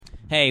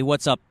Hey,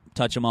 what's up,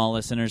 Touch 'Em All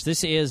listeners?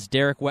 This is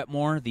Derek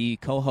Wetmore, the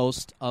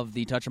co-host of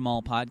the Touch 'Em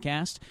All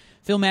podcast.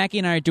 Phil Mackey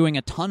and I are doing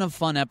a ton of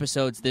fun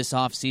episodes this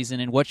offseason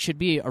in what should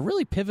be a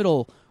really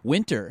pivotal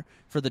winter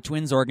for the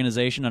Twins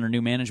organization under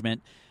new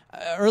management.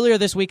 Earlier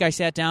this week, I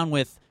sat down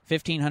with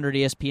 1500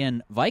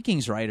 ESPN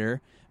Vikings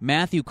writer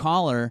Matthew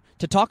Coller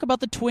to talk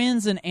about the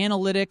Twins and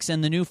analytics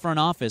and the new front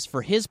office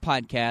for his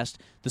podcast,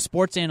 The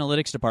Sports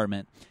Analytics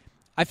Department.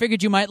 I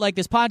figured you might like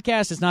this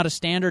podcast. It's not a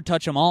standard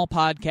Touch 'Em All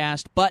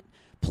podcast, but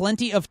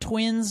plenty of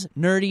Twins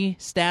nerdy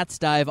stats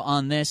dive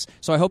on this,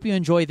 so I hope you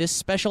enjoy this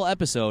special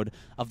episode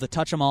of the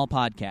Touch 'Em All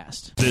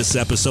podcast. This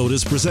episode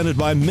is presented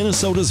by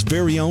Minnesota's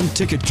very own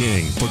Ticket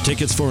King. For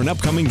tickets for an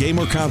upcoming game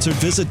or concert,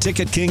 visit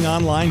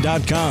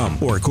TicketKingOnline.com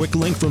or a quick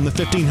link from the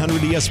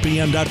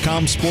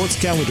 1500ESPN.com sports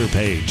calendar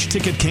page.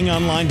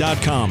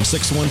 TicketKingOnline.com,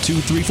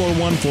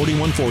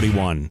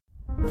 612-341-4141.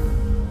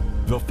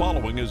 The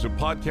following is a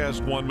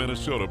Podcast One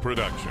Minnesota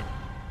production.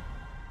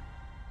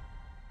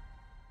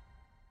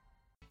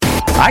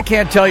 I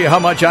can't tell you how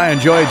much I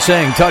enjoyed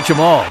saying touch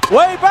 'em all.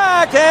 Way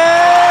back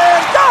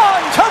and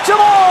gone! Touch 'em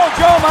all,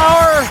 Joe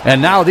Mauer!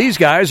 And now these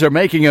guys are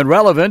making it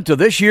relevant to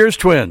this year's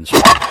Twins.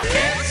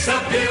 It's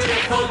a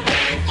beautiful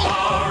day for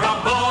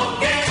a ball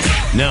game.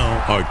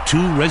 Now, our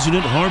two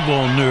resident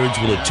hardball nerds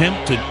will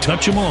attempt to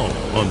touch 'em all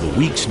on the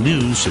week's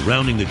news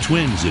surrounding the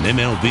Twins in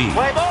MLB.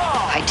 Play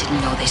ball! I didn't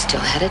know they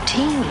still had a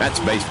team. That's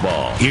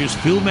baseball. Here's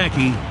Phil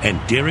Mackey and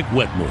Derek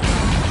Wetmore.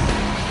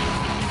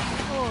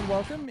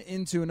 Welcome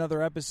into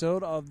another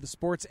episode of the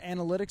Sports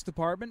Analytics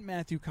Department.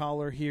 Matthew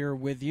Coller here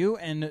with you,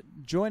 and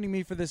joining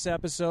me for this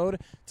episode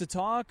to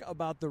talk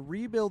about the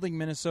rebuilding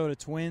Minnesota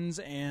Twins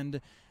and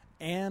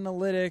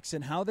analytics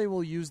and how they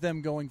will use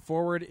them going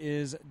forward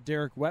is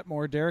Derek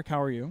Wetmore. Derek,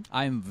 how are you?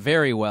 I'm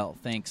very well,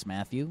 thanks,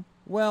 Matthew.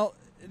 Well,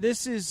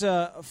 this is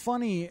a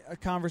funny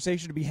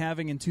conversation to be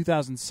having in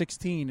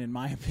 2016, in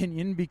my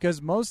opinion,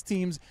 because most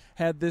teams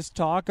had this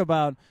talk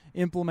about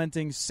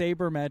implementing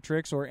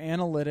sabermetrics or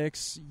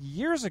analytics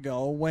years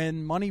ago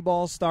when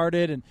Moneyball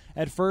started, and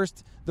at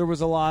first there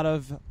was a lot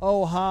of,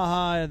 oh,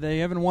 ha, they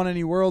haven't won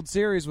any World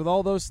Series with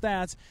all those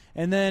stats,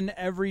 and then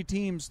every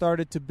team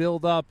started to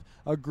build up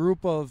a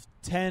group of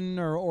 10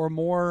 or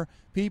more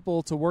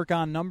people to work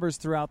on numbers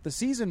throughout the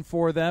season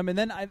for them, and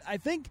then I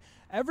think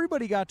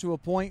everybody got to a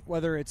point,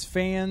 whether it's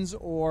fans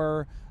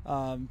or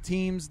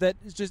teams, that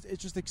it's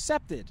just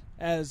accepted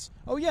as,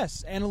 oh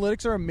yes,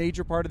 analytics are a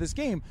major part of this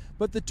game.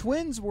 But the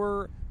Twins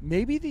were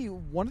maybe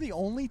one of the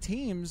only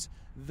teams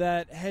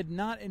that had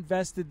not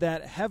invested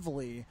that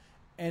heavily,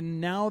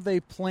 and now they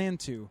plan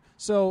to.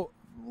 So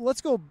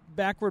let's go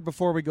backward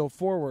before we go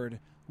forward.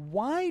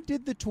 Why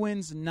did the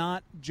Twins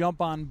not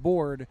jump on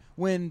board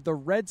when the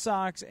Red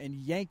Sox and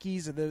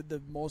Yankees,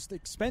 the most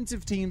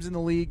expensive teams in the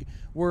league,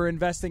 were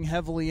investing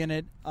heavily in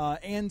it,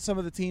 and some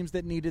of the teams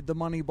that needed the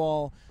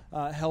Moneyball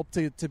help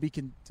to be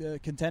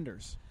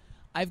contenders?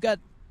 I've got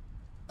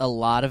a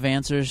lot of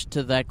answers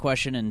to that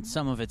question, and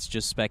some of it's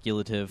just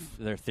speculative,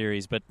 they're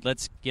theories, but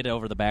let's get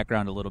over the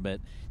background a little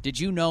bit.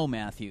 Did you know,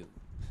 Matthew,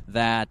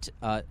 that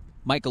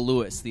Michael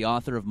Lewis, the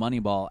author of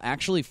Moneyball,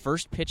 actually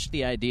first pitched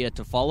the idea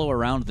to follow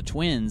around the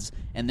Twins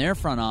and their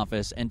front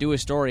office and do a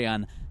story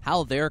on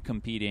how they're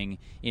competing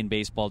in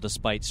baseball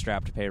despite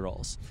strapped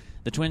payrolls?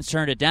 The Twins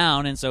turned it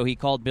down, and so he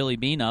called Billy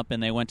Beane up,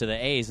 and they went to the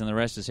A's, and the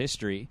rest is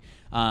history.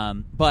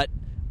 But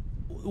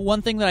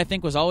one thing that I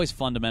think was always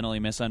fundamentally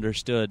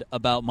misunderstood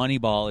about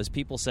Moneyball is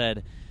people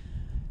said,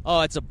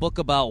 oh, it's a book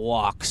about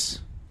walks.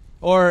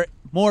 Or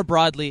more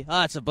broadly,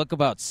 it's a book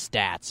about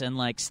stats and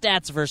like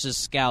stats versus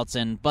scouts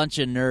and bunch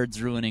of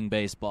nerds ruining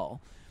baseball.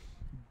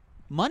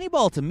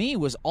 Moneyball to me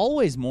was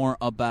always more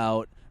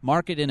about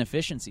market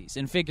inefficiencies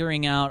and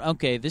figuring out,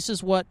 okay, this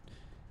is what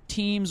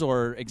teams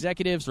or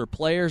executives or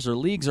players or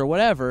leagues or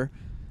whatever,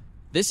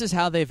 this is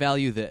how they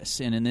value this.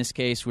 And in this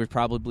case, we're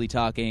probably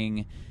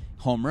talking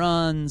home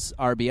runs,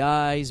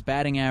 RBIs,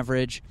 batting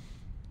average.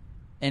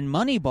 And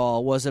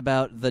Moneyball was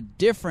about the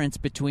difference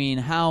between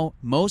how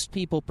most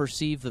people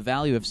perceive the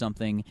value of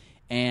something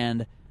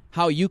and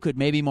how you could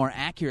maybe more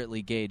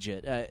accurately gauge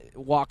it.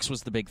 Walks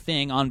was the big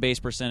thing. On-base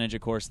percentage, of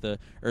course, the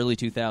early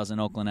 2000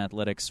 Oakland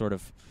Athletics sort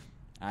of,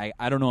 I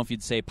don't know if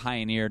you'd say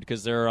pioneered,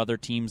 because there are other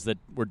teams that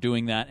were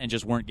doing that and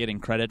just weren't getting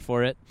credit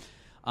for it.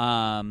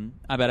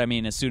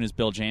 As soon as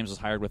Bill James was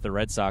hired with the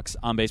Red Sox,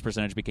 on-base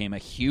percentage became a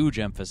huge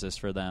emphasis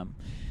for them.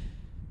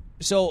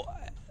 So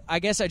I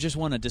guess I just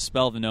want to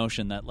dispel the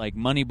notion that like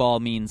Moneyball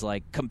means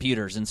like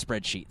computers and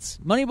spreadsheets.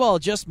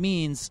 Moneyball just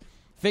means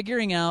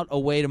figuring out a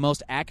way to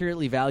most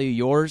accurately value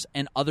yours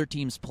and other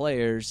teams'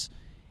 players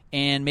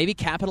and maybe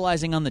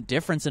capitalizing on the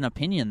difference in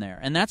opinion there.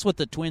 And that's what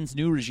the Twins'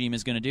 new regime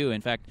is going to do.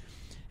 In fact,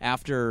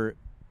 after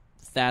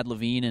Thad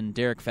Levine and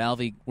Derek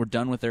Falvey were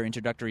done with their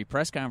introductory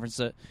press conference,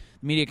 the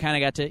media kind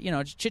of got to,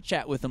 just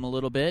chit-chat with them a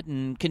little bit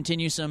and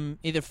continue some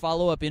either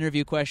follow-up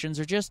interview questions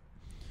or just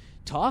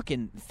talk.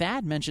 And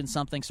Thad mentioned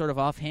something sort of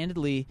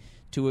offhandedly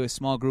to a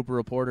small group of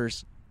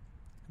reporters.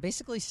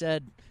 Basically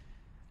said,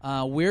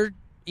 we're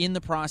in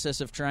the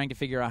process of trying to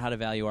figure out how to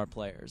value our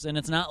players. And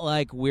it's not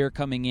like we're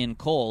coming in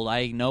cold.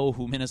 I know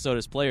who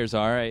Minnesota's players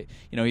are.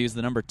 He was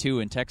the number 2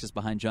 in Texas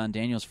behind John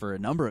Daniels for a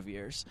number of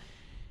years.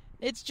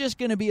 It's just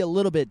going to be a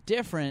little bit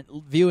different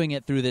viewing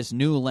it through this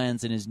new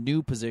lens in his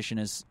new position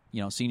as,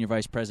 senior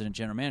vice president,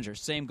 general manager.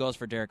 Same goes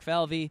for Derek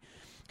Falvey.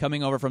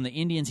 Coming over from the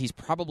Indians, he's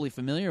probably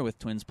familiar with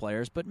Twins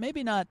players, but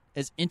maybe not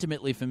as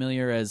intimately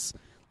familiar as,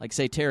 like,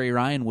 say, Terry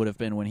Ryan would have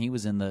been when he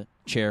was in the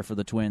chair for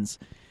the Twins.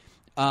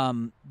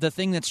 The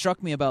thing that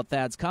struck me about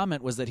Thad's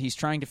comment was that he's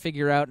trying to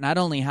figure out not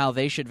only how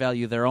they should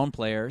value their own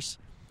players,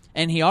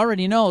 and he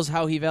already knows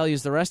how he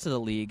values the rest of the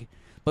league,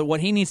 but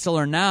what he needs to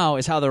learn now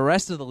is how the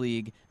rest of the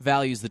league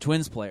values the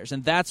Twins players.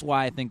 And that's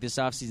why I think this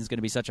offseason is going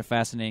to be such a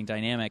fascinating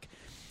dynamic.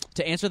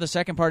 To answer the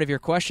second part of your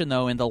question,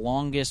 though, in the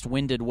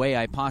longest-winded way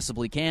I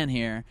possibly can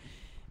here,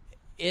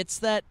 it's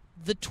that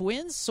the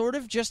Twins sort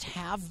of just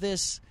have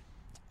this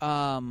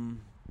I'm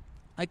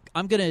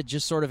going to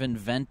just sort of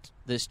invent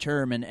this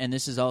term, and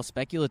this is all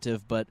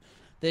speculative, but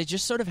they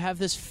just sort of have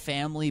this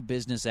family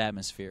business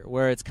atmosphere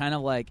where it's kind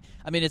of like,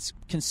 it's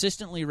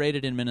consistently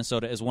rated in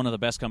Minnesota as one of the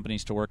best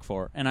companies to work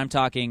for. And I'm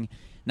talking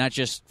not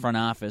just front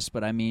office,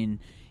 but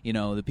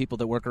the people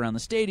that work around the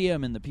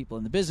stadium and the people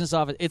in the business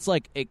office. It's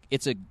like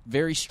it's a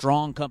very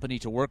strong company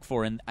to work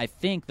for. And I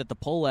think that the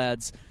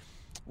Pohlads,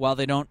 while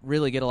they don't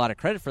really get a lot of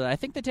credit for that, I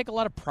think they take a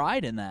lot of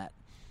pride in that.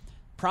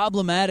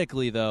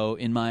 Problematically, though,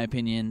 in my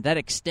opinion, that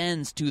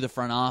extends to the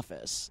front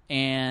office.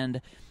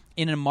 And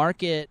in a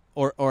market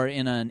or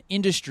in an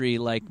industry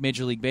like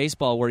Major League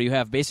Baseball, where you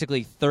have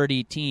basically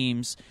 30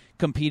 teams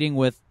competing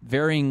with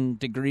varying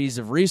degrees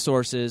of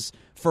resources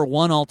for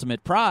one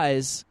ultimate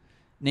prize,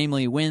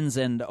 namely wins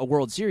and a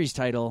World Series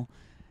title,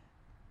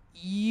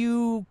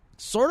 you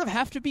sort of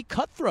have to be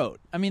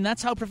cutthroat.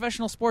 That's how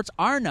professional sports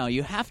are now.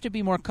 You have to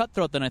be more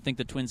cutthroat than I think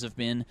the Twins have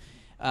been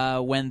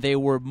when they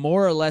were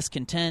more or less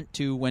content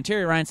to, when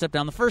Terry Ryan stepped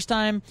down the first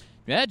time,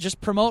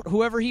 just promote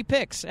whoever he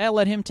picks.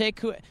 Let him take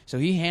who. So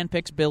he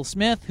handpicks Bill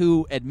Smith,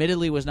 who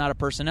admittedly was not a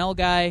personnel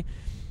guy.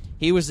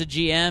 He was the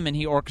GM, and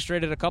he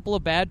orchestrated a couple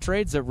of bad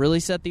trades that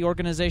really set the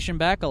organization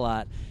back a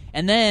lot.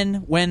 And then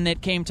when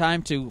it came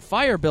time to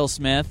fire Bill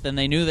Smith, and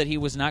they knew that he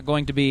was not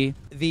going to be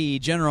the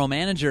general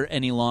manager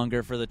any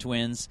longer for the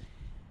Twins,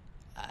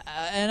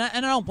 and I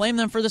don't blame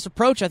them for this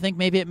approach. I think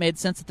maybe it made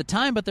sense at the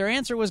time, but their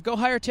answer was go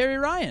hire Terry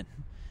Ryan,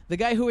 the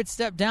guy who had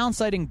stepped down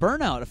citing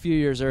burnout a few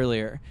years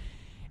earlier.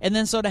 And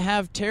then so to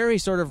have Terry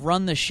sort of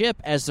run the ship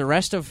as the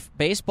rest of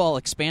baseball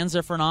expands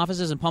their front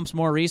offices and pumps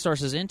more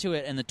resources into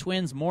it, and the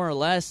Twins more or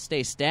less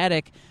stay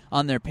static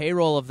on their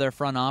payroll of their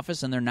front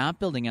office, and they're not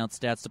building out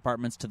stats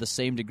departments to the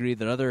same degree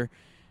that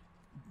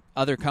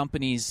other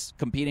companies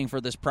competing for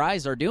this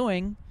prize are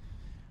doing,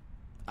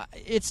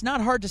 it's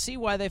not hard to see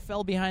why they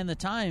fell behind the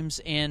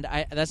times. And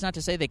that's not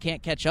to say they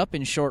can't catch up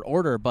in short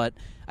order, but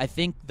I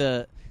think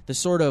the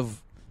sort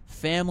of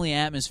family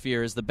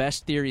atmosphere is the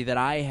best theory that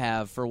I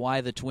have for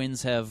why the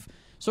Twins have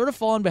sort of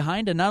fallen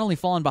behind, and not only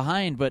fallen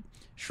behind, but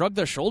shrugged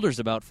their shoulders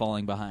about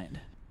falling behind.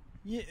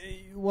 Yeah,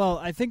 well,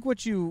 I think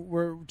what you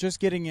were just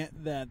getting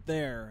at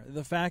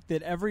the fact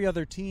that every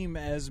other team,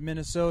 as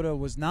Minnesota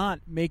was not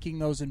making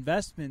those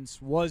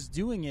investments, was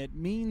doing it,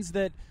 means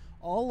that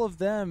all of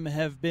them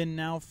have been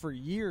now for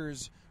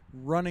years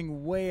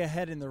running way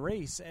ahead in the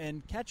race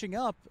and catching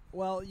up.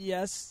 Well,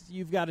 yes,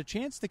 you've got a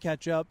chance to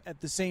catch up.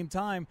 At the same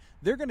time,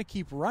 they're going to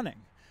keep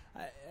running.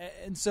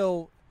 And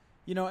so,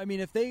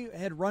 if they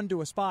had run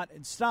to a spot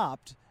and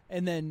stopped,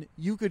 and then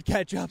you could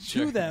catch up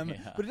to them,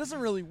 yeah. But it doesn't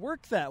really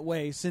work that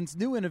way since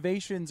new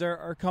innovations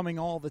are coming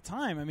all the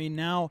time.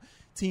 Now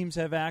teams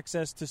have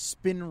access to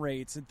spin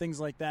rates and things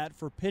like that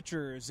for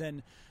pitchers,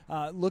 and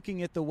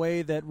looking at the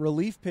way that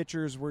relief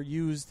pitchers were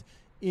used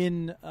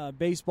in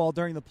baseball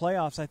during the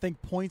playoffs, I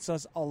think points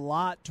us a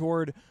lot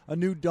toward a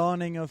new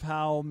dawning of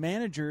how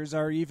managers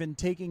are even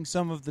taking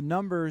some of the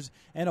numbers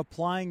and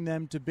applying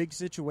them to big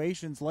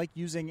situations, like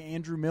using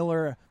Andrew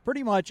Miller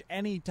pretty much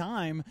any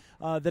time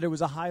that it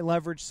was a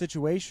high-leverage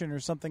situation or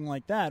something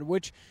like that,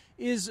 which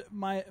is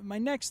my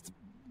next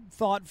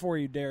thought for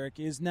you,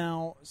 Derek, is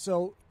now,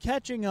 so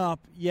catching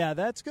up, yeah,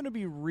 that's going to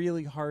be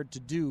really hard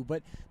to do,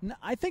 but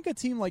I think a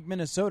team like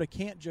Minnesota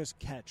can't just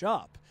catch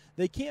up.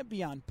 They can't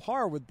be on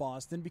par with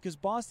Boston because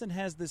Boston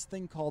has this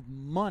thing called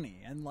money,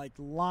 and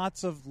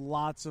lots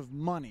of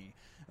money.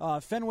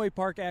 Fenway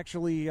Park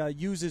actually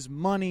uses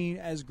money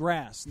as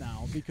grass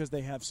now because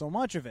they have so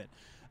much of it.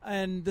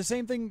 And the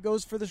same thing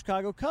goes for the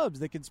Chicago Cubs.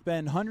 They could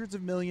spend hundreds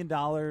of $1 million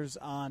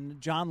on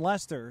John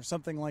Lester or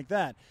something like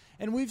that.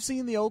 And we've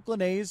seen the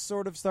Oakland A's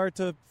sort of start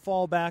to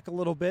fall back a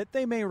little bit.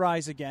 They may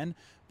rise again.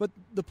 But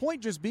the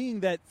point just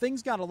being that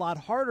things got a lot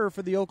harder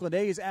for the Oakland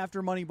A's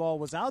after Moneyball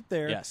was out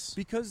there. Yes.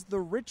 Because the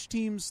rich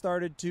teams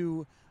started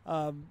to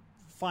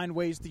find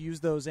ways to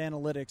use those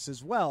analytics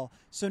as well.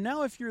 So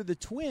now if you're the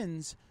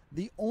Twins,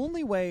 the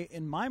only way,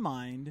 in my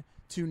mind,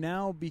 to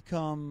now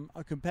become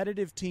a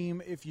competitive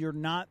team, if you're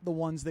not the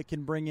ones that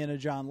can bring in a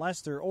John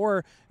Lester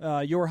or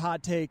your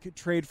hot take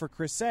trade for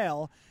Chris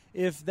Sale,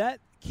 if that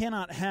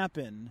cannot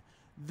happen,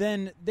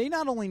 then they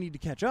not only need to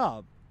catch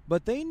up,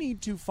 but they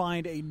need to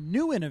find a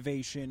new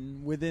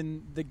innovation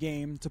within the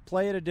game to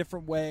play it a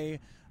different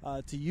way,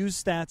 to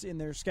use stats in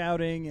their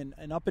scouting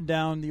and up and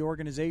down the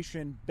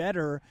organization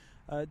better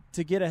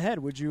to get ahead.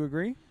 Would you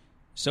agree?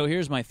 So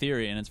here's my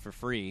theory, and it's for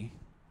free.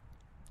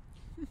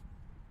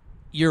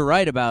 You're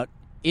right about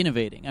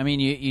innovating. I mean,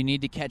 you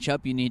need to catch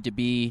up. You need to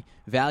be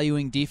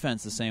valuing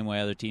defense the same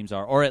way other teams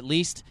are, or at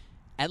least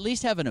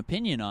have an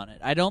opinion on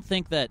it. I don't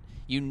think that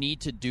you need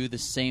to do the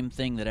same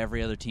thing that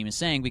every other team is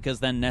saying, because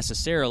then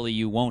necessarily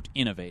you won't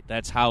innovate.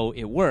 That's how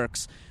it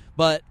works.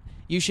 But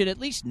you should at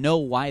least know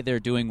why they're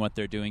doing what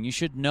they're doing. You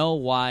should know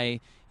why,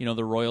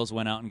 the Royals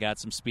went out and got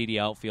some speedy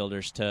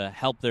outfielders to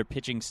help their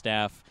pitching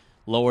staff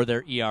lower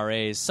their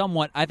ERAs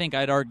somewhat. I think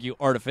I'd argue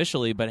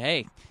artificially, but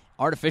hey,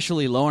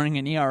 artificially lowering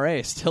an ERA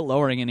is still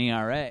lowering an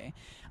ERA.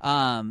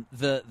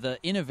 The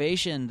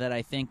innovation that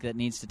I think that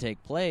needs to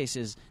take place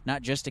is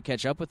not just to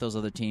catch up with those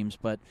other teams,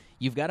 but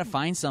you've got to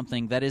find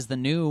something that is the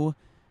new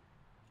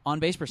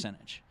on-base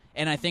percentage.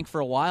 And I think for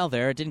a while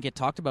there, it didn't get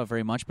talked about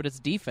very much, but it's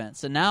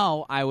defense. And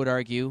now, I would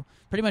argue,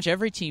 pretty much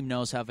every team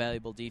knows how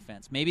valuable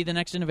defense. Maybe the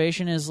next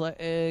innovation is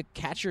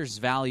catcher's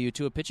value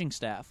to a pitching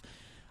staff.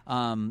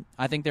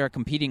 I think there are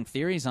competing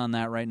theories on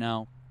that right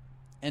now.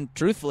 And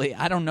truthfully,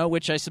 I don't know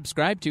which I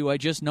subscribe to. I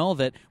just know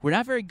that we're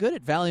not very good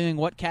at valuing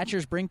what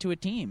catchers bring to a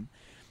team.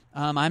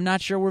 I'm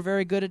not sure we're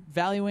very good at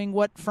valuing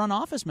what front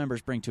office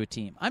members bring to a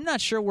team. I'm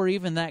not sure we're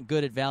even that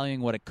good at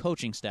valuing what a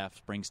coaching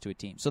staff brings to a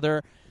team. So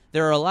there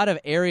are a lot of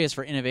areas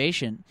for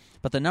innovation,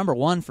 but the number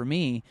one for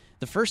me,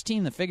 the first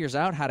team that figures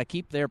out how to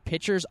keep their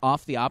pitchers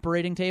off the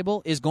operating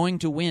table is going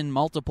to win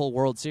multiple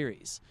World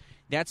Series.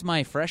 That's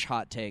my fresh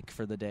hot take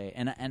for the day.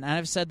 And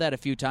I've said that a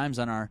few times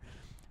on our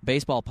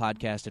baseball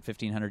podcast at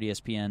 1500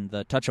 ESPN,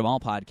 the Touch 'Em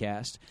All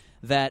podcast,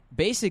 that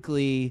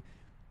basically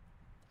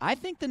I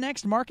think the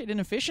next market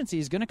inefficiency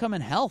is going to come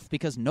in health,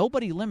 because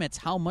nobody limits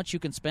how much you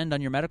can spend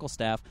on your medical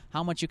staff,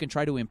 how much you can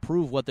try to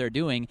improve what they're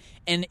doing.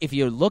 And if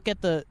you look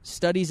at the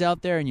studies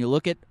out there and you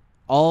look at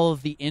all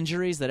of the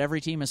injuries that every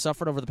team has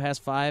suffered over the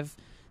past 5,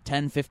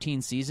 10,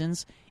 15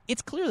 seasons,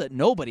 it's clear that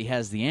nobody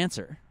has the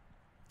answer.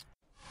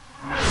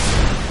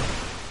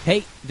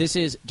 Hey, this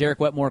is Derek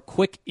Wetmore,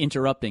 quick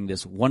interrupting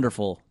this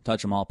wonderful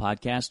Touch 'Em All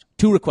podcast.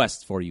 2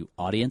 requests for you,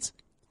 audience.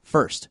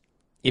 First,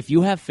 if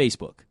you have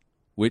Facebook,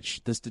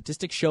 which the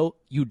statistics show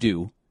you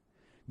do,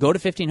 go to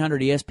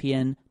 1500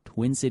 ESPN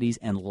Twin Cities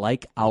and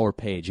like our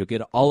page. You'll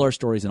get all our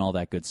stories and all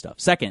that good stuff.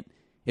 Second,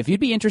 if you'd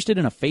be interested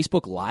in a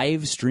Facebook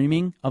live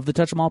streaming of the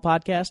Touch 'Em All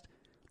podcast,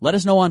 let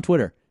us know on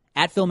Twitter,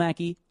 at Phil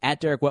Mackey, at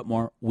Derek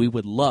Wetmore. We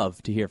would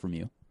love to hear from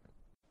you.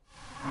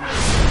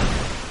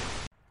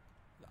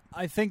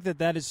 I think that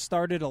has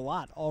started a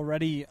lot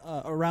already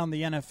around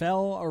the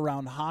NFL,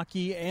 around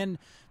hockey, and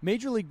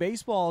Major League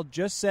Baseball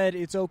just said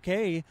it's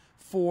okay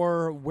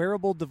for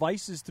wearable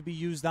devices to be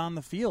used on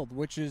the field,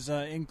 which is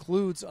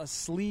includes a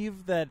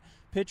sleeve that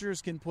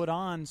pitchers can put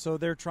on. So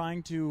they're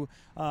trying to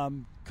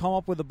come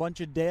up with a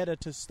bunch of data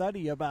to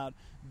study about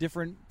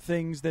different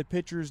things that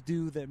pitchers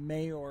do that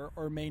may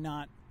or may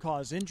not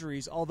cause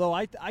injuries. Although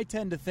I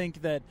tend to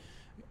think that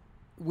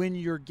when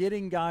you're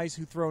getting guys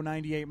who throw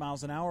 98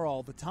 miles an hour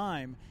all the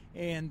time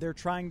and they're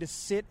trying to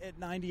sit at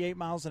 98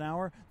 miles an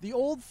hour, the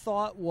old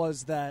thought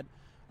was that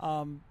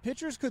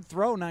pitchers could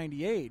throw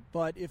 98,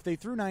 but if they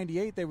threw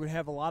 98, they would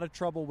have a lot of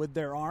trouble with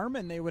their arm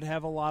and they would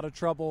have a lot of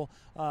trouble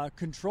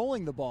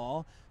controlling the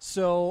ball.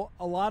 So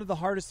a lot of the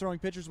hardest throwing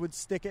pitchers would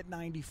stick at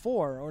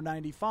 94 or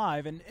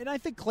 95, and I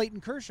think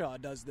Clayton Kershaw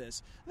does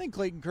this. I think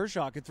Clayton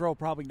Kershaw could throw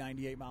probably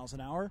 98 miles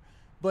an hour,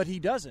 but he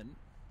doesn't.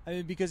 I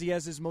mean, because he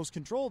has his most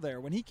control there.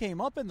 When he came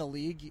up in the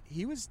league,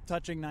 he was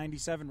touching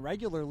 97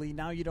 regularly.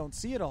 Now you don't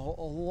see it a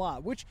whole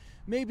lot, which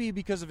may be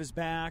because of his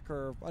back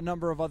or a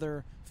number of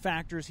other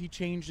factors. He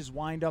changed his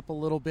windup a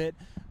little bit,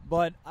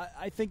 but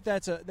I think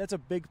that's a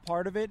big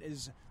part of it,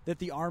 is that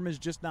the arm is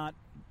just not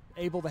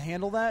able to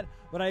handle that.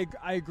 But I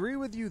agree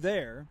with you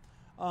there.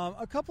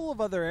 A couple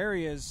of other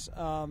areas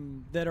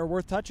that are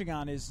worth touching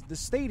on is the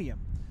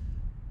stadium.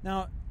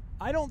 Now,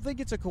 I don't think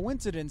it's a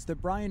coincidence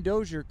that Brian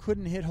Dozier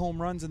couldn't hit home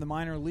runs in the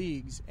minor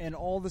leagues and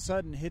all of a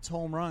sudden hits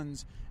home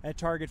runs at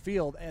Target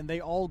Field, and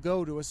they all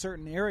go to a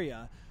certain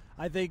area.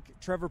 I think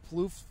Trevor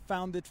Plouffe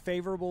found it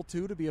favorable,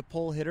 too, to be a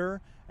pull hitter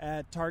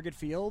at Target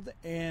Field,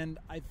 and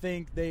I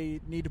think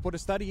they need to put a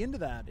study into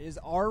that.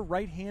 Are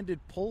right-handed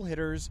pull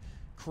hitters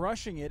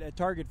crushing it at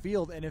Target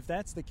Field? And if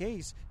that's the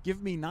case,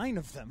 give me 9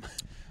 of them,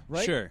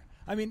 right? Sure.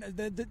 I mean,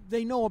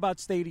 they know about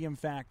stadium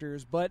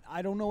factors, but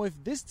I don't know if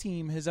this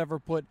team has ever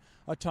put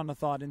a ton of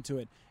thought into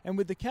it. And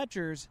with the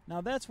catchers,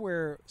 now that's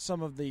where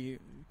some of the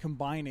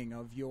combining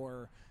of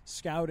your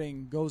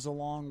scouting goes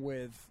along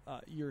with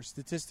your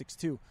statistics,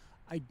 too.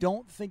 I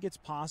don't think it's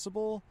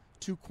possible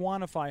to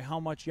quantify how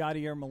much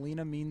Yadier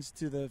Molina means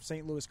to the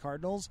St. Louis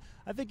Cardinals.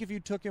 I think if you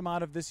took him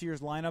out of this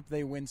year's lineup,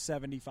 they win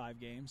 75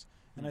 games,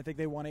 and I think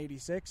they won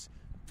 86.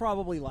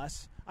 Probably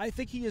less. I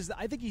think he's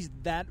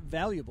that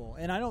valuable,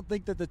 and I don't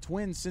think that the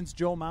Twins, since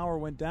Joe Mauer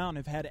went down,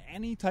 have had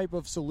any type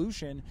of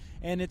solution.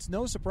 And it's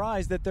no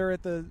surprise that they're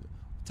at the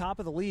top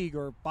of the league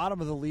or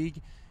bottom of the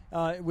league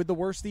with the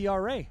worst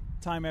ERA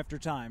time after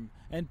time.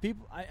 And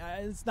people,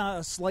 it's not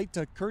a slight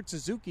to Kurt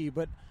Suzuki,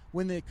 but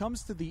when it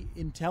comes to the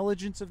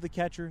intelligence of the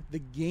catcher, the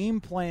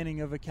game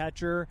planning of a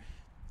catcher,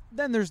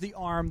 then there's the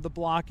arm, the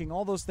blocking,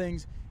 all those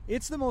things.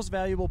 It's the most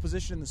valuable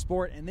position in the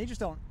sport, and they just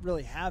don't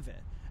really have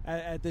it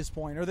at this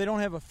point, or they don't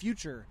have a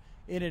future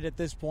in it at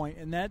this point.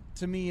 And that,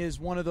 to me, is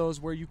one of those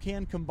where you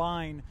can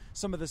combine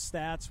some of the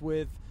stats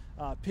with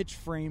pitch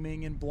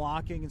framing and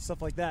blocking and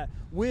stuff like that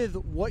with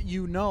what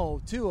you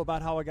know, too,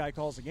 about how a guy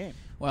calls a game.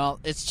 Well,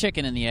 it's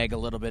chicken and the egg a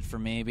little bit for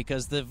me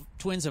because the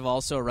Twins have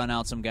also run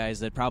out some guys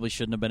that probably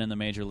shouldn't have been in the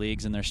major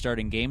leagues, and they're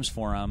starting games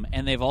for them.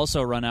 And they've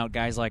also run out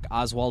guys like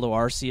Oswaldo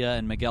Arcia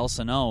and Miguel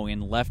Sano in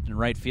left and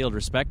right field,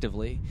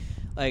 respectively.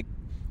 Like,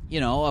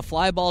 a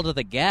fly ball to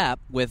the gap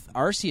with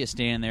Arcia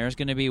standing there is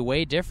going to be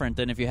way different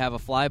than if you have a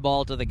fly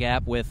ball to the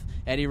gap with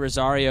Eddie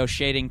Rosario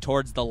shading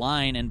towards the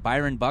line and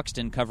Byron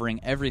Buxton covering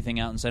everything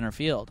out in center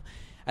field.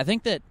 I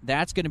think that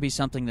that's going to be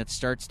something that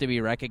starts to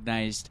be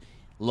recognized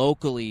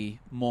locally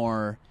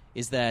more,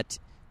 is that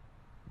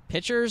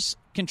pitchers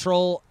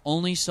control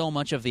only so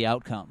much of the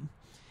outcome.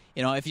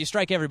 If you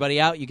strike everybody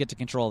out, you get to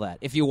control that.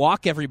 If you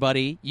walk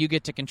everybody, you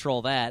get to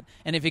control that.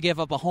 And if you give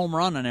up a home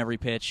run on every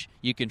pitch,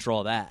 you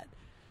control that.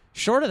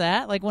 Short of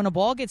that, like when a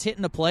ball gets hit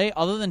into play,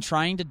 other than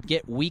trying to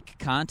get weak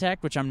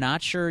contact, which I'm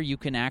not sure you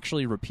can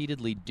actually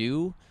repeatedly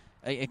do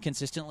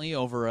consistently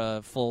over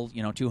a full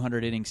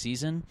 200-inning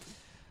season,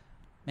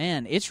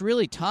 man, it's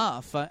really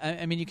tough.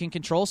 I mean, you can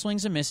control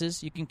swings and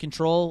misses. You can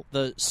control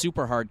the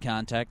super hard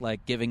contact,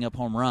 like giving up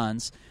home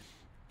runs.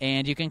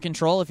 And you can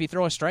control if you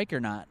throw a strike or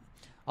not.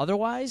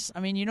 Otherwise, I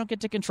mean, you don't get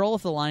to control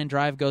if the line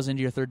drive goes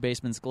into your third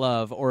baseman's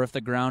glove, or if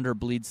the grounder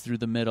bleeds through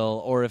the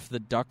middle, or if the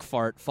duck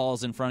fart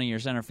falls in front of your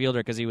center fielder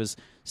because he was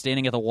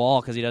standing at the wall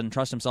because he doesn't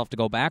trust himself to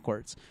go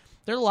backwards.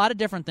 There are a lot of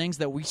different things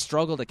that we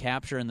struggle to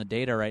capture in the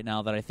data right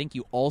now that I think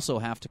you also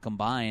have to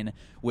combine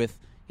with,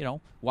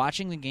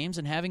 watching the games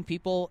and having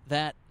people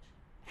that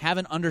have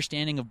an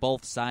understanding of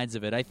both sides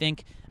of it. I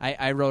think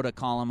I wrote a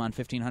column on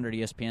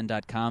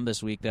 1500ESPN.com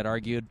this week that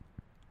argued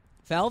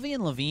Falvey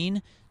and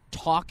Levine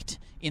talked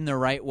in the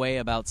right way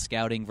about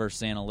scouting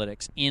versus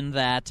analytics, in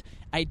that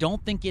I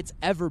don't think it's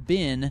ever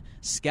been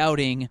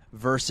scouting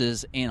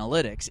versus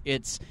analytics.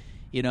 It's,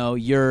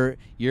 your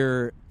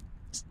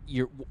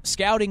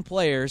scouting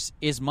players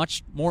is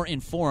much more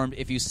informed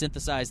if you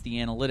synthesize the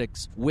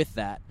analytics with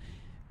that.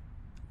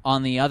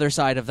 On the other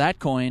side of that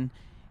coin,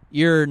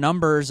 your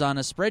numbers on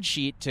a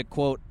spreadsheet, to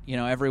quote,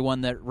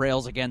 everyone that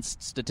rails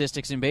against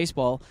statistics in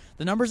baseball,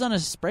 the numbers on a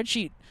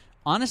spreadsheet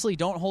honestly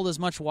don't hold as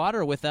much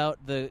water without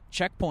the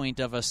checkpoint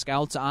of a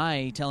scout's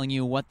eye telling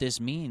you what this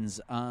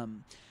means. I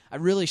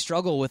really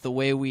struggle with the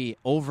way we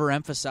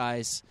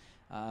overemphasize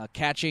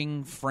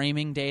catching,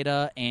 framing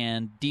data,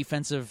 and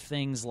defensive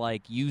things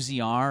like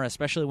UZR,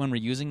 especially when we're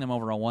using them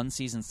over a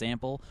one-season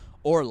sample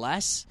or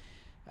less.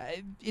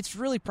 It's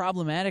really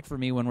problematic for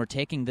me when we're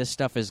taking this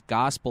stuff as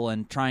gospel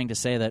and trying to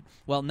say that,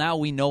 well, now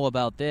we know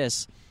about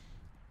this.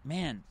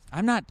 Man,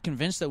 I'm not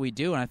convinced that we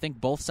do, and I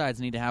think both sides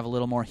need to have a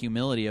little more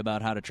humility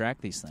about how to track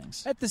these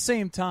things. At the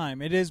same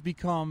time, it has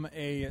become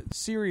a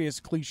serious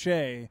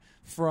cliche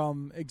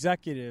from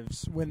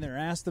executives when they're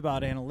asked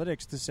about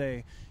analytics to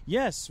say,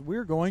 yes,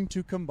 we're going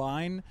to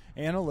combine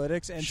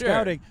analytics and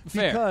scouting,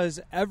 because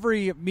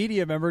every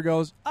media member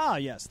goes,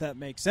 yes, that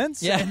makes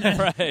sense.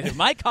 Yeah, right.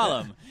 My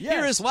column. Yes.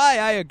 Here is why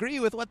I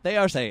agree with what they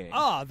are saying.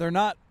 They're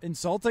not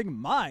insulting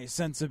my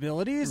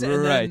sensibilities.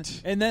 And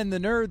right. Then the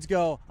nerds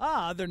go,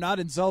 they're not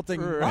insulting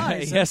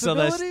my sensibilities. Yeah,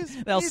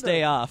 so they'll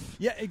stay off.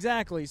 Yeah,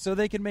 exactly. So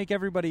they can make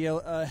everybody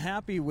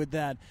happy with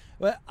that.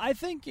 But I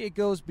think it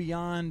goes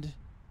beyond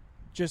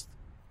just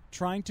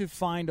trying to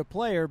find a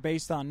player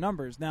based on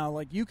numbers. Now,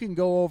 like, you can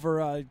go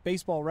over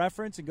Baseball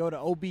Reference and go to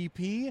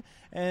OBP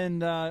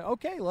and,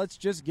 let's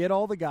just get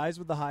all the guys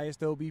with the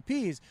highest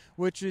OBPs,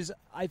 which is,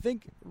 I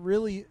think,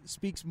 really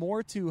speaks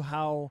more to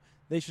how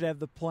they should have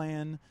the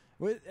plan.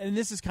 And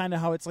this is kind of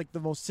how it's like the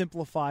most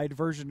simplified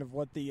version of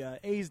what the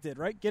A's did,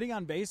 right? Getting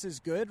on base is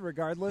good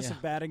regardless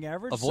of batting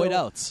average. Avoid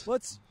outs.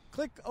 Let's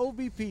click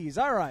OBPs.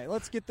 All right,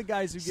 let's get the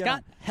guys who get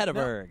Scott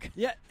Hedberg.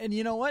 Yeah, and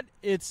you know what?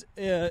 It's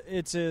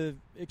a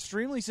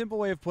extremely simple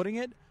way of putting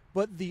it,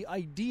 but the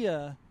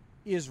idea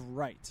is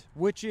right,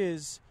 which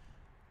is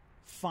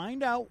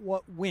find out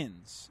what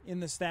wins in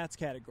the stats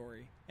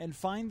category and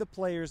find the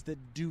players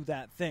that do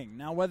that thing.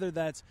 Now, whether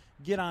that's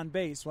get on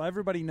base, well,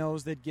 everybody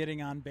knows that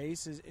getting on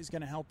base is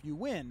going to help you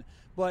win.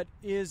 But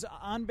is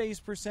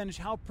on-base percentage,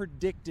 how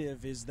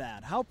predictive is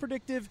that? How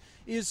predictive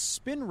is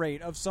spin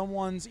rate of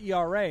someone's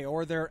ERA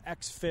or their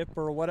xFIP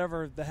or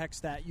whatever the heck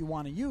stat you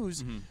want to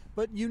use? Mm-hmm.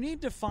 But you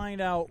need to find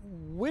out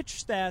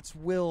which stats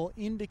will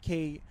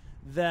indicate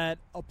that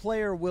a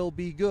player will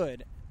be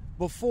good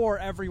before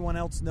everyone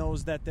else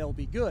knows that they'll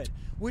be good,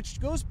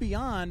 which goes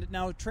beyond.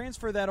 Now,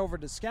 transfer that over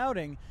to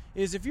scouting,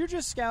 is if you're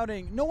just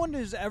scouting, no one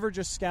is ever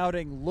just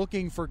scouting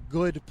looking for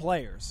good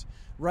players,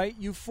 right?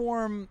 You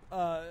form,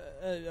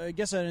 I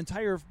guess, an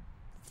entire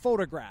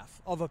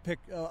photograph of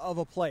of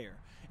a player,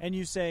 and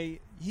you say,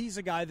 he's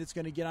a guy that's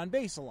going to get on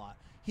base a lot.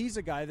 He's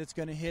a guy that's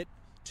going to hit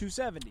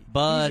 270.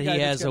 But He's a guy he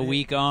that's has a gonna hit.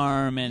 weak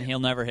arm, and he'll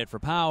never hit for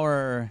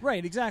power.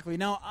 Right, exactly.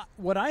 Now,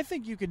 what I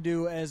think you can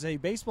do as a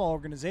baseball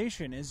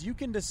organization is you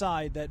can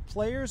decide that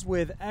players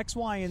with X,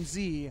 Y, and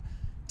Z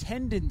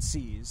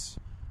tendencies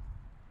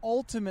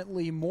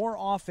ultimately more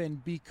often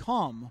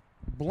become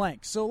blank.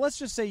 So let's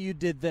just say you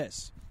did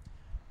this.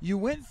 You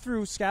went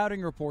through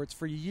scouting reports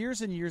for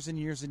years and years and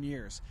years and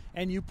years,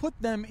 and you put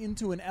them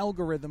into an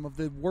algorithm of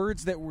the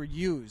words that were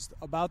used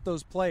about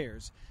those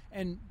players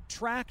and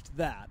tracked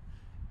that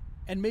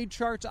and made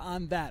charts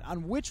on that,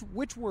 on which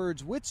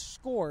words, which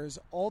scores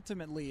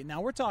ultimately.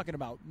 Now we're talking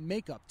about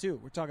makeup too.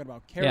 We're talking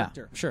about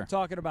character. Yeah, sure. We're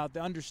talking about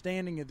the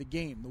understanding of the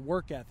game, the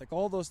work ethic,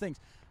 all those things.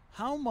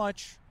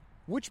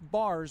 Which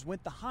bars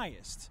went the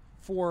highest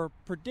for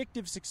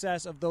predictive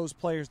success of those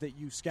players that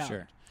you scout?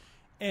 Sure.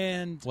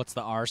 And What's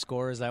the R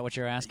score? Is that what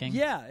you're asking?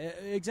 yeah,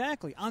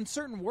 exactly. On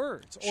certain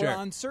words, or Sure.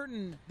 on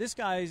certain. This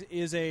guy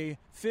is a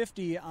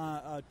 50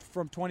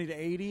 from 20 to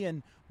 80,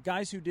 and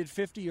guys who did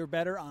 50 or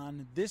better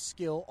on this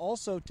skill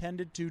also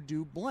tended to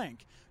do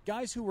blank.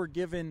 Guys who were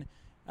given,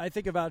 I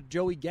think about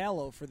Joey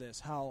Gallo for this.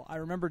 How I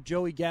remember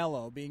Joey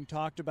Gallo being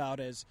talked about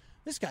as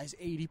this guy's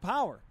 80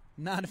 power.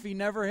 Not if he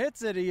never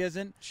hits it, he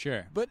isn't.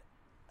 Sure. But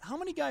how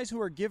many guys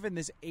who are given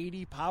this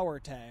 80 power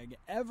tag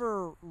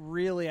ever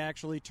really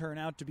actually turn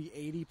out to be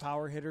 80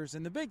 power hitters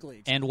in the big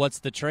leagues? And what's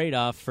the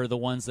trade-off for the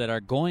ones that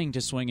are going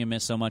to swing and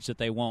miss so much that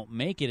they won't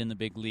make it in the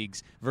big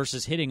leagues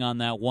versus hitting on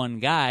that one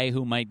guy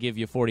who might give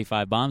you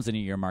 45 bombs in a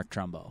year, Mark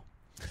Trumbo?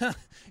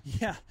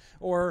 Yeah,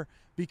 or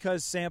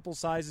because sample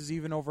sizes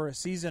even over a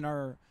season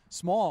are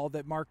small,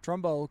 that Mark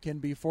Trumbo can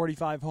be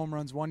 45 home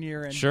runs one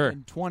year and, Sure.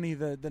 and 20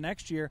 the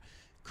next year.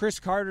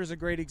 Chris Carter's a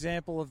great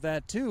example of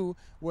that too,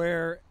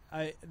 where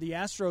the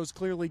Astros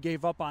clearly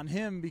gave up on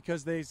him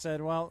because they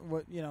said, well,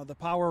 the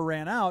power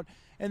ran out,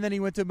 and then he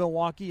went to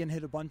Milwaukee and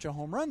hit a bunch of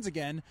home runs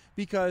again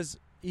because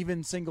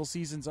even single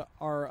seasons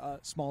are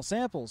small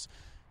samples.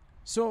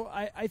 So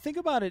I think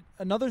about it,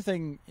 another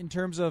thing in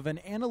terms of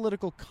an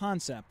analytical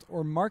concept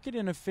or market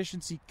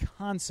inefficiency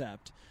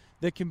concept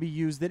that can be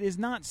used that is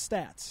not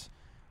stats,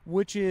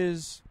 which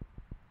is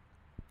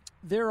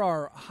there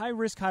are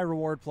high-risk,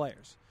 high-reward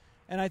players.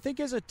 And I think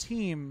as a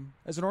team,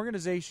 as an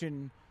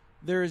organization,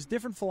 there is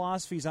different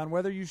philosophies on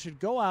whether you should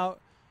go out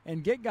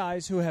and get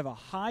guys who have a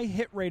high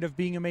hit rate of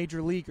being a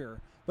major leaguer,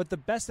 but the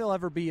best they'll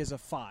ever be is a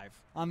 5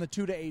 on the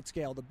 2 to 8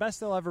 scale. The best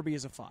they'll ever be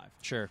is a 5.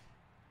 Sure.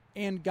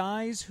 And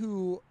guys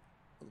who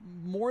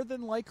more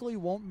than likely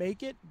won't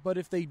make it, but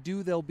if they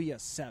do, they'll be a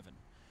 7.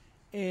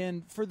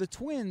 And for the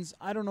Twins,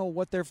 I don't know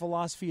what their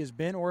philosophy has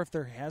been or if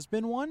there has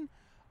been one.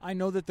 I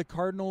know that the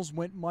Cardinals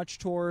went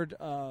much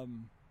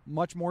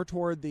more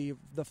toward the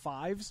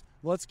 5s.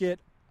 Let's get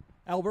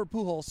Albert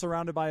Pujols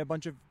surrounded by a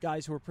bunch of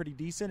guys who are pretty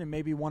decent and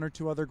maybe one or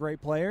two other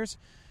great players.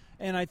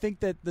 And I think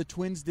that the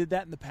Twins did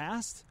that in the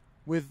past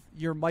with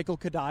your Michael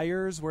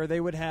Kadires, where they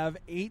would have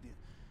 8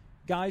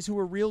 guys who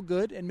were real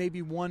good and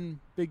maybe one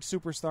big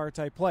superstar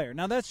type player.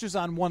 Now that's just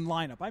on one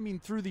lineup. I mean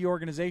through the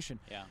organization.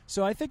 Yeah.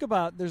 So I think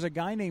about, there's a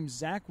guy named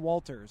Zach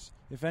Walters,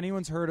 if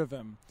anyone's heard of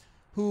him,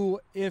 who,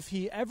 if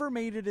he ever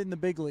made it in the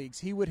big leagues,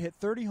 he would hit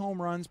 30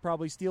 home runs,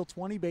 probably steal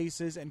 20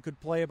 bases, and could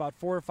play about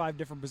 4 or 5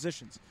 different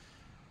positions.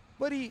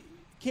 But he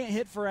can't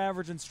hit for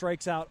average and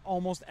strikes out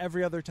almost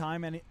every other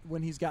time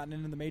when he's gotten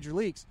into the major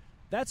leagues.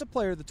 That's a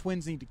player the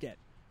Twins need to get.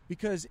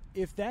 Because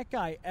if that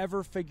guy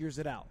ever figures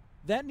it out,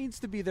 that needs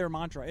to be their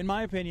mantra. In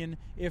my opinion,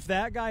 if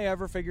that guy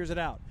ever figures it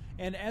out,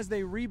 and as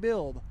they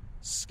rebuild,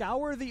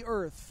 scour the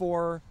earth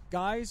for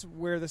guys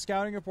where the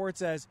scouting report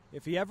says,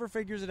 if he ever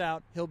figures it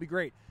out, he'll be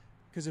great.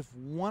 Because if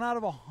 1 out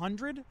of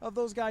 100 of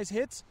those guys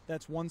hits,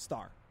 that's 1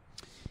 star.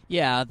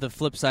 Yeah, the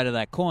flip side of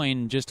that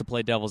coin, just to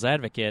play devil's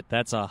advocate,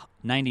 that's a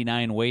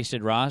 99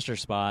 wasted roster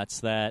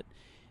spots that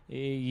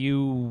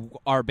you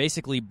are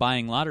basically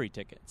buying lottery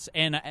tickets.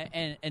 And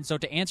so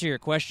to answer your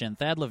question,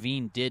 Thad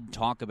Levine did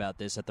talk about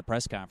this at the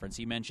press conference.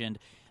 He mentioned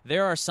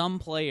there are some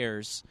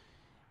players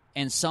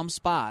and some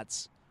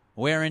spots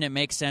wherein it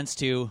makes sense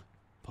to,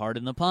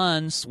 pardon the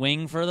pun,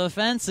 swing for the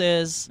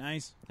fences.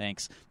 Nice.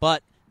 Thanks.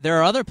 But there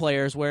are other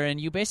players wherein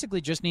you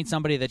basically just need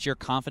somebody that you're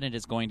confident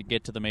is going to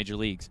get to the major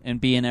leagues and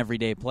be an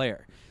everyday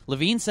player.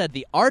 Levine said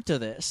the art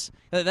of this,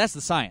 that's the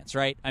science,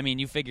 right? I mean,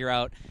 you figure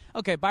out,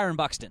 okay, Byron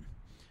Buxton,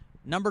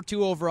 number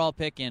 2 overall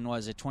pick in,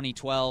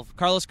 2012.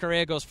 Carlos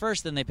Correa goes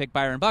first, then they pick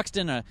Byron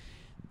Buxton, a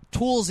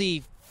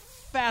toolsy,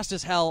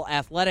 fast-as-hell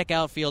athletic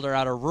outfielder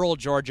out of rural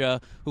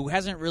Georgia who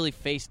hasn't really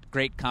faced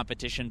great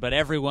competition, but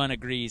everyone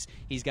agrees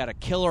he's got a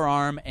killer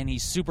arm and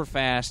he's super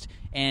fast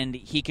and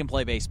he can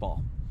play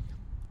baseball.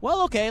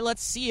 Well, okay,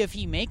 let's see if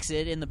he makes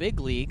it in the big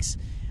leagues.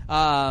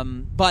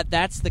 But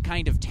that's the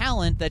kind of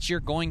talent that you're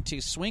going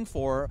to swing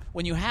for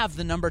when you have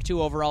the number 2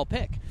 overall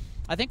pick.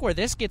 I think where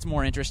this gets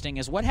more interesting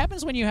is what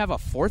happens when you have a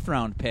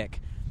 4th-round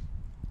pick.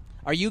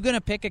 Are you going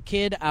to pick a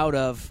kid out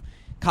of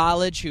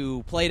college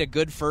who played a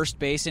good first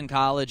base in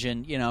college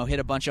and, hit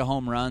a bunch of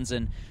home runs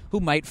and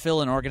who might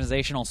fill an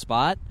organizational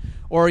spot?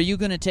 Or are you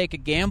going to take a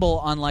gamble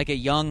on like a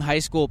young high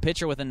school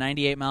pitcher with a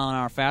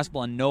 98-mile-an-hour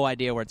fastball and no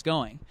idea where it's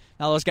going?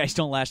 Now, those guys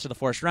don't last to the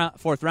fourth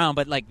round,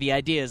 but like the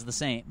idea is the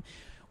same.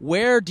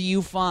 Where do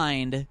you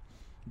find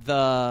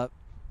the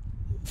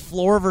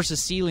floor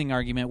versus ceiling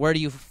argument? Where do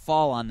you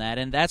fall on that?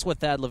 And that's what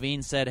Thad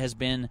Levine said has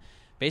been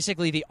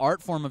basically the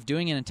art form of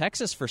doing it in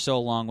Texas for so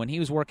long. When he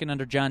was working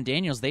under John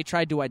Daniels, they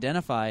tried to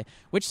identify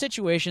which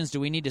situations do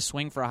we need to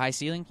swing for a high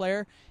ceiling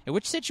player, and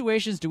which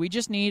situations do we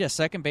just need a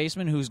second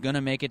baseman who's going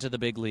to make it to the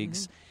big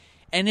leagues.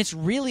 And it's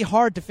really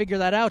hard to figure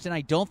that out, and I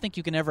don't think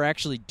you can ever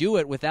actually do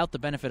it without the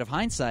benefit of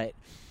hindsight.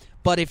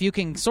 But if you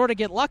can sort of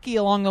get lucky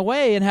along the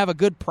way and have a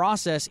good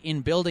process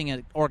in building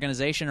an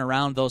organization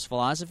around those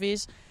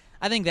philosophies,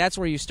 I think that's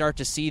where you start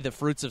to see the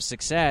fruits of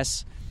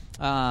success.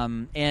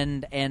 And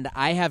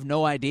I have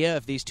no idea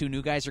if these two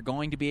new guys are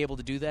going to be able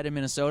to do that in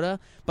Minnesota,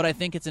 but I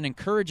think it's an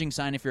encouraging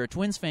sign if you're a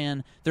Twins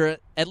fan. They're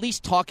at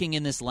least talking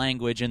in this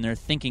language and they're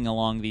thinking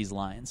along these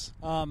lines.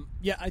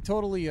 Yeah, I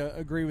totally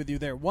agree with you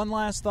there. One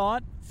last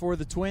thought for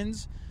the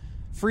Twins,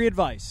 free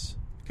advice.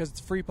 Because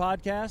it's a free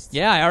podcast.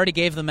 Yeah, I already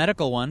gave the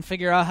medical one.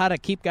 Figure out how to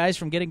keep guys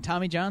from getting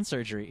Tommy John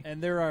surgery.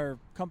 And there are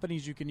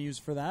companies you can use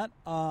for that,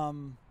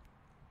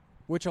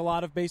 which a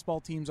lot of baseball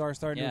teams are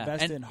starting to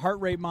invest in. Heart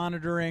rate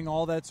monitoring,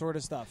 all that sort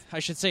of stuff. I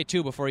should say,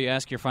 too, before you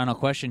ask your final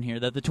question here,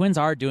 that the Twins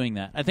are doing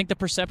that. I think the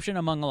perception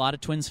among a lot of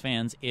Twins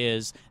fans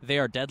is they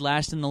are dead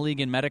last in the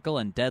league in medical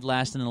and dead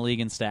last in the league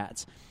in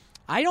stats.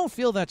 I don't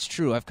feel that's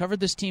true. I've covered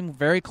this team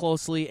very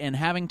closely, and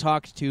having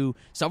talked to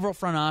several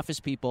front office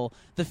people,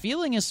 the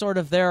feeling is sort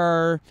of there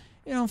are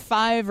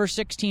 5 or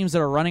 6 teams that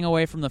are running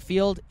away from the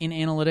field in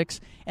analytics,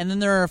 and then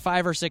there are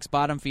 5 or 6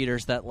 bottom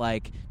feeders that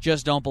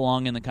just don't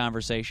belong in the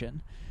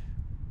conversation.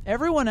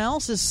 Everyone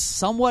else is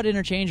somewhat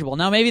interchangeable.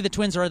 Now, maybe the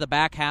Twins are the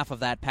back half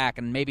of that pack,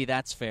 and maybe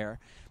that's fair.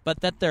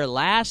 But that they're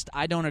last,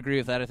 I don't agree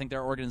with that. I think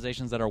there are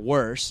organizations that are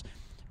worse.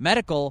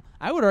 Medical,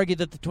 I would argue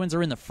that the Twins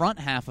are in the front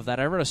half of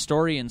that. I read a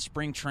story in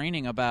spring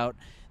training about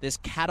this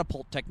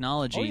catapult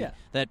technology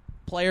that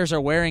players are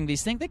wearing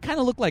these things. They kind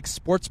of look like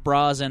sports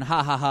bras and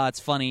ha,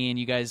 it's funny, and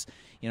you guys,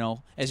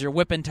 as you're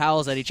whipping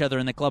towels at each other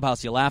in the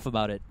clubhouse, you laugh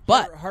about it.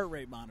 But heart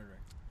rate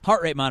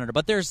monitor.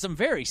 But there's some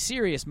very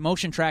serious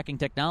motion tracking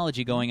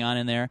technology going on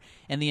in there,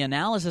 and the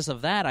analysis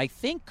of that, I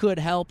think, could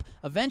help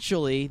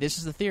eventually, this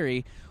is the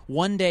theory,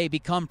 one day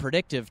become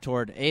predictive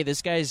toward, hey,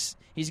 this guy's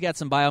he's got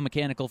some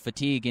biomechanical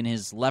fatigue in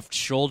his left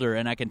shoulder,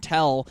 and I can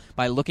tell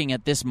by looking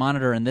at this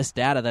monitor and this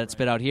data that it's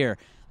spit out here.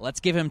 Let's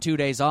give him 2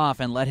 days off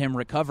and let him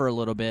recover a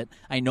little bit.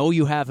 I know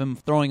you have him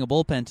throwing a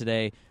bullpen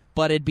today,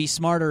 but it'd be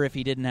smarter if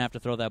he didn't have to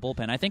throw that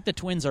bullpen. I think the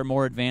Twins are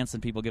more advanced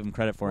than people give them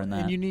credit for in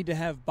that. And you need to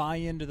have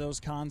buy-in to those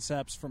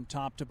concepts from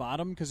top to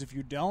bottom, because if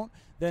you don't,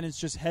 then it's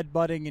just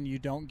headbutting and you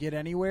don't get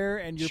anywhere,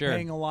 and you're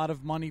paying a lot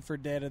of money for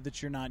data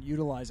that you're not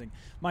utilizing.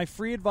 My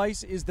free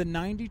advice is the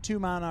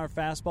 92-mile-an-hour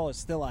fastball is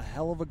still a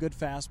hell of a good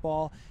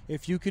fastball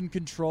if you can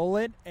control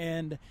it.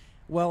 And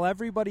while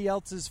everybody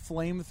else's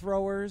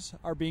flamethrowers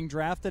are being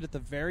drafted at the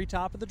very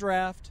top of the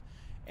draft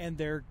and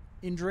they're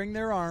injuring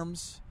their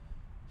arms,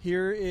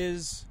 here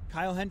is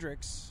Kyle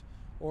Hendricks,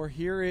 or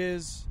here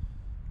is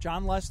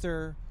John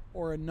Lester,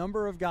 or a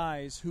number of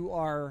guys who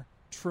are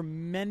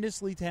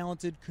tremendously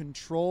talented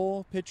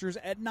control pitchers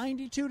at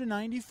 92 to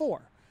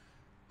 94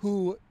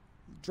 who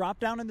drop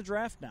down in the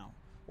draft now,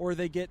 or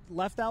they get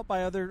left out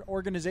by other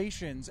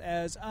organizations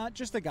as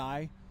just a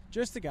guy.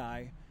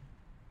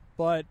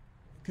 But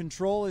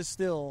control is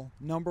still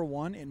number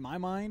one in my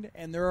mind,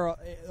 and there are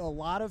a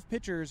lot of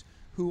pitchers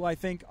who I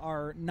think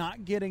are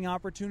not getting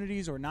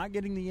opportunities or not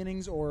getting the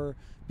innings or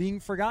being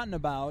forgotten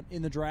about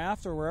in the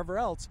draft or wherever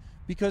else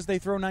because they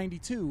throw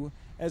 92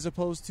 as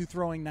opposed to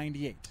throwing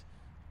 98.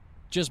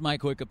 Just my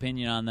quick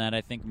opinion on that.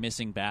 I think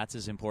missing bats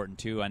is important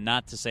too, and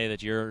not to say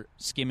that you're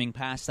skimming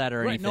past that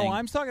or anything. No,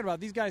 I'm talking about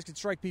these guys could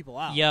strike people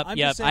out. Yep.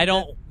 I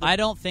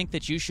don't think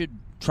that you should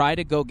try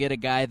to go get a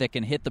guy that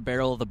can hit the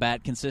barrel of the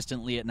bat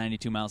consistently at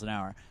 92 miles an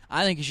hour.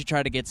 I think you should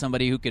try to get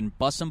somebody who can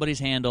bust somebody's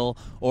handle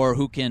or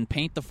who can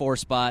paint the 4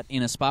 spot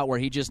in a spot where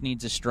he just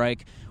needs a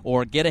strike,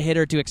 or get a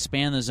hitter to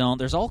expand the zone.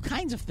 There's all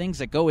kinds of things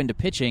that go into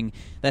pitching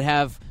that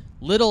have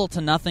little to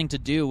nothing to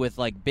do with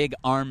big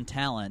arm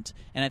talent,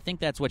 and I think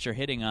that's what you're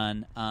hitting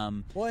on.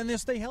 Well, and they'll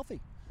stay healthy.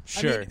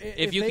 Sure,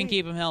 if you can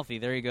keep them healthy,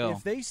 there you go.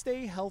 If they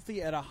stay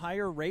healthy at a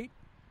higher rate,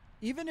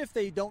 even if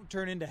they don't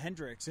turn into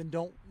Hendricks and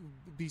don't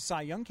be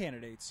Cy Young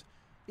candidates,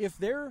 if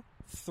they're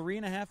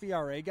 3.5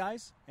 ERA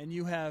guys and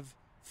you have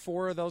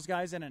 4 of those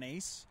guys and an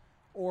ace,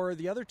 or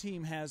the other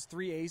team has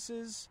 3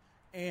 aces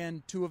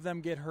and 2 of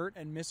them get hurt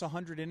and miss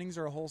 100 innings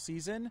or a whole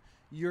season,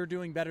 you're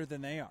doing better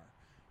than they are.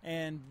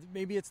 And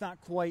maybe it's not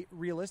quite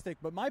realistic,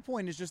 but my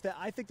point is just that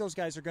I think those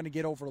guys are going to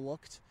get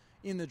overlooked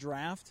in the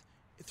draft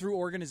through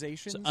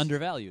organizations. It's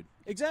undervalued.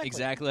 Exactly.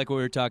 Exactly like what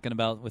we were talking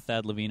about with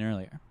Thad Levine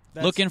earlier.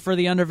 Looking for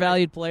the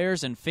undervalued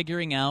players and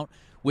figuring out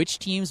which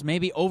teams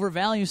maybe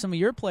overvalue some of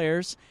your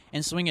players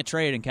and swing a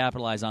trade and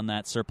capitalize on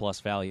that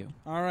surplus value.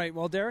 All right.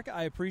 Well, Derek,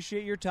 I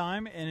appreciate your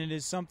time, and it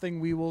is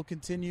something we will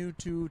continue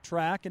to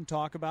track and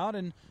talk about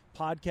and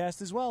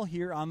podcast as well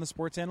here on the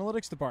Sports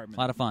Analytics Department.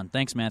 A lot of fun.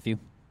 Thanks, Matthew.